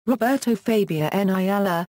Roberto Fabián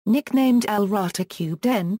Ayala, nicknamed El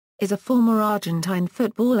Ratón, is a former Argentine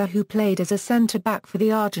footballer who played as a centre-back for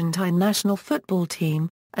the Argentine National Football Team,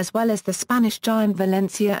 as well as the Spanish giant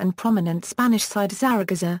Valencia and prominent Spanish side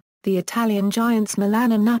Zaragoza, the Italian giants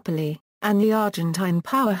Milan and Napoli, and the Argentine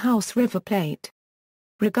powerhouse River Plate.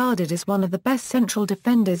 Regarded as one of the best central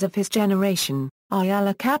defenders of his generation,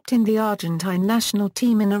 Ayala captained the Argentine national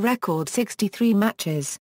team in a record 63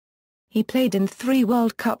 matches. He played in 3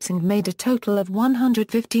 World Cups and made a total of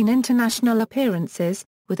 115 international appearances,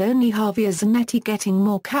 with only Javier Zanetti getting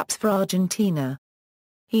more caps for Argentina.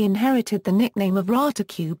 He inherited the nickname of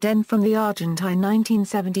Ratón from the Argentine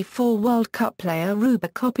 1974 World Cup player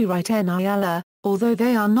roôβ copyright N. Ayala, although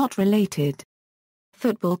they are not related.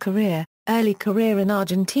 Football career. Early career in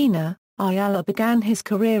Argentina. Ayala began his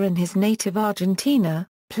career in his native Argentina,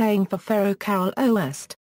 playing for Ferrocarril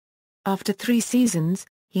Oeste. After 3 seasons,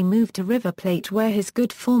 he moved to River Plate where his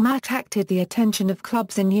good form attracted the attention of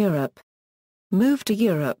clubs in Europe. Moved to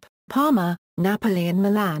Europe, Parma, Napoli and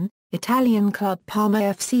Milan, Italian club Parma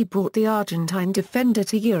FC brought the Argentine defender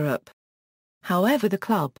to Europe. However, the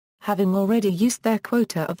club, having already used their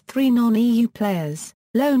quota of 3 non-EU players,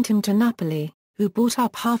 loaned him to Napoli, who bought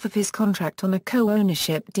up half of his contract on a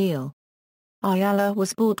co-ownership deal. Ayala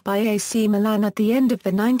was bought by AC Milan at the end of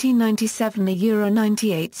the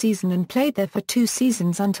 1997-98 season and played there for 2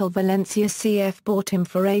 seasons until Valencia CF bought him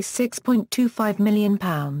for £6.25 million.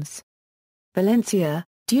 Valencia.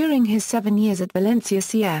 During his 7 years at Valencia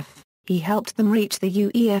CF, he helped them reach the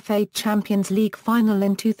UEFA Champions League final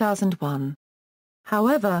in 2001.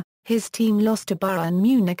 However, his team lost to Bayern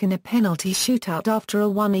Munich in a penalty shootout after a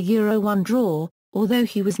 1-1 draw, although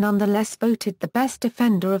he was nonetheless voted the best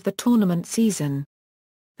defender of the tournament season.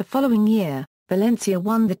 The following year, Valencia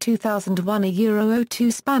won the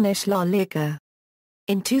 2001-02 Spanish La Liga.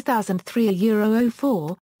 In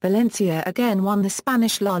 2003-04, Valencia again won the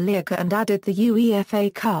Spanish La Liga and added the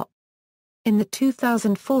UEFA Cup. In the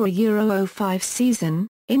 2004-05 season,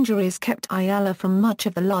 injuries kept Ayala from much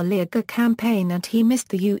of the La Liga campaign and he missed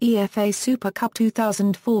the UEFA Super Cup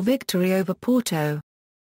 2004 victory over Porto.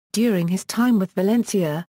 During his time with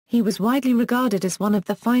Valencia, he was widely regarded as one of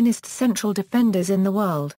the finest central defenders in the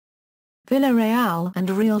world. Villarreal and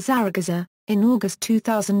Real Zaragoza. In August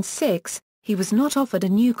 2006, he was not offered a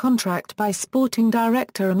new contract by sporting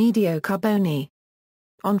director Emilio Carboni.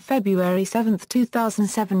 On February 7,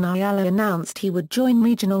 2007, Ayala announced he would join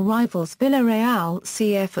regional rivals Villarreal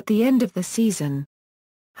CF at the end of the season.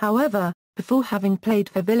 However, before having played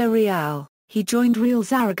for Villarreal, he joined Real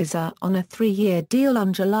Zaragoza on a 3-year deal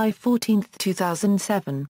on July 14,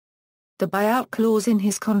 2007. The buyout clause in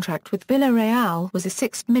his contract with Villarreal was a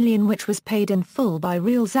 $6 million which was paid in full by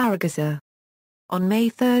Real Zaragoza. On May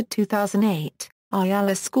 3, 2008,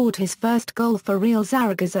 Ayala scored his first goal for Real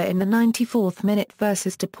Zaragoza in the 94th minute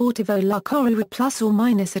versus Deportivo La Coruña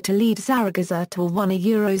 +or- to lead Zaragoza to a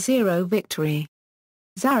 1-0 victory.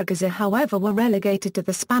 Zaragoza however were relegated to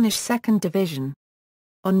the Spanish second division.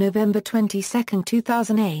 On November 22,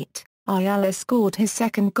 2008, Ayala scored his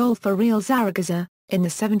second goal for Real Zaragoza, in the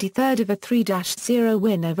 73rd of a 3-0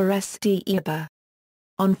 win over Esteban.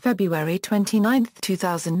 On February 29,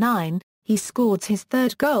 2009, he scored his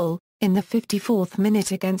third goal, in the 54th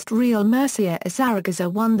minute against Real Murcia as Zaragoza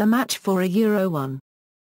won the match for a 1.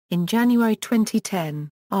 In January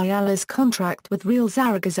 2010, Ayala's contract with Real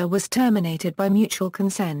Zaragoza was terminated by mutual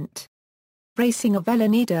consent. Racing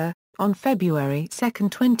Avellaneda. On February 2,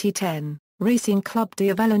 2010, Racing Club de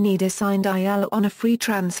Avellaneda signed Ayala on a free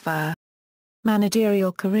transfer.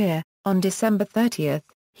 Managerial career. On December 30,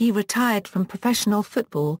 he retired from professional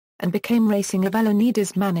football, and became Racing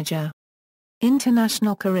Avellaneda's manager.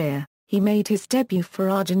 International career. He made his debut for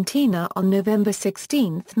Argentina on November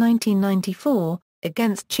 16, 1994,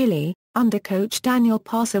 against Chile, under coach Daniel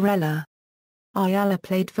Passarella. Ayala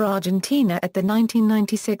played for Argentina at the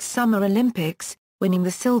 1996 Summer Olympics, winning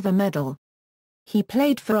the silver medal. He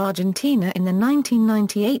played for Argentina in the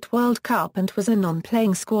 1998 World Cup and was a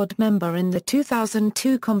non-playing squad member in the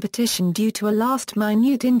 2002 competition due to a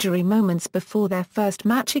last-minute injury moments before their first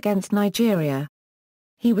match against Nigeria.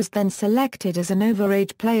 He was then selected as an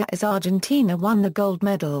overage player as Argentina won the gold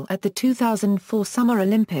medal at the 2004 Summer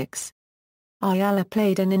Olympics. Ayala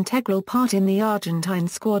played an integral part in the Argentine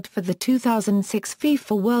squad for the 2006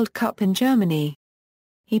 FIFA World Cup in Germany.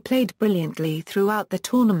 He played brilliantly throughout the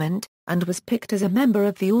tournament, and was picked as a member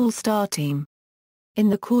of the All-Star team. In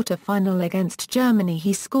the quarter-final against Germany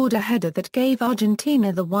he scored a header that gave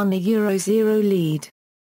Argentina the 1-0 lead.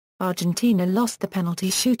 Argentina lost the penalty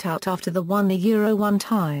shootout after the 1-1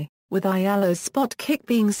 tie, with Ayala's spot kick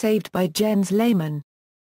being saved by Jens Lehmann.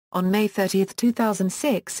 On May 30,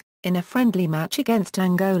 2006, in a friendly match against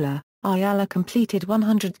Angola, Ayala completed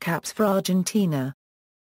 100 caps for Argentina.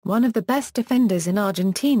 One of the best defenders in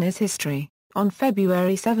Argentina's history, on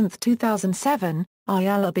February 7, 2007,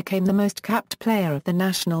 Ayala became the most capped player of the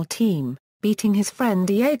national team, beating his friend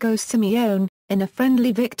Diego Simeone, in a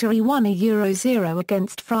friendly victory 1-0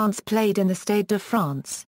 against France played in the Stade de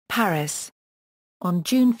France, Paris. On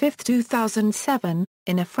June 5, 2007,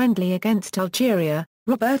 in a friendly against Algeria,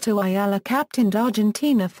 Roberto Ayala captained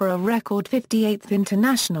Argentina for a record 58th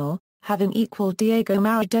international, having equaled Diego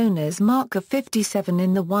Maradona's mark of 57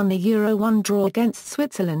 in the 1-1 draw against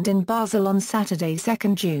Switzerland in Basel on Saturday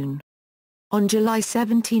 2 June. On July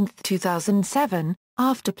 17, 2007,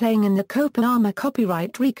 after playing in the Copa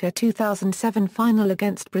América Rica 2007 final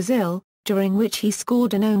against Brazil, during which he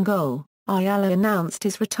scored an own goal, Ayala announced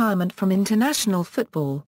his retirement from international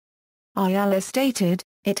football. Ayala stated,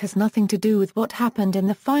 "It has nothing to do with what happened in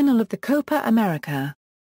the final of the Copa América.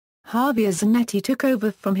 Javier Zanetti took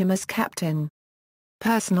over from him as captain."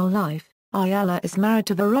 Personal life: Ayala is married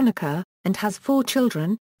to Veronica, and has 4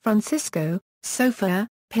 children, Francisco, Sofia,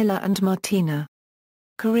 Pilar and Martina.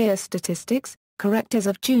 Career statistics, correct as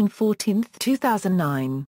of June 14,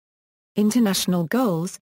 2009. International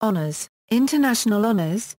goals, honors, international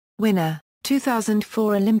honors, winner,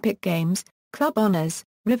 2004 Olympic Games, club honors,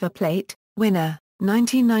 River Plate, winner,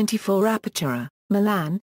 1994 Apertura,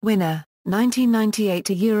 Milan, winner,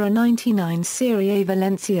 1998 Euro 99 Serie A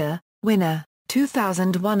Valencia, winner,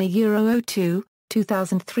 2001 Euro 02,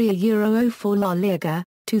 2003 Euro 04 La Liga,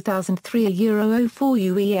 2003 Euro 04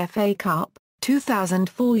 UEFA Cup,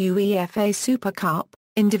 2004 UEFA Super Cup,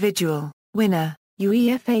 individual, winner,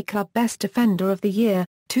 UEFA Club Best Defender of the Year,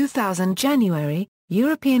 2000 January,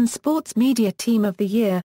 European Sports Media Team of the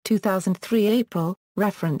Year, 2003 April,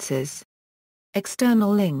 references.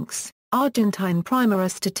 External links: Argentine Primera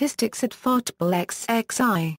Statistics at faßβ.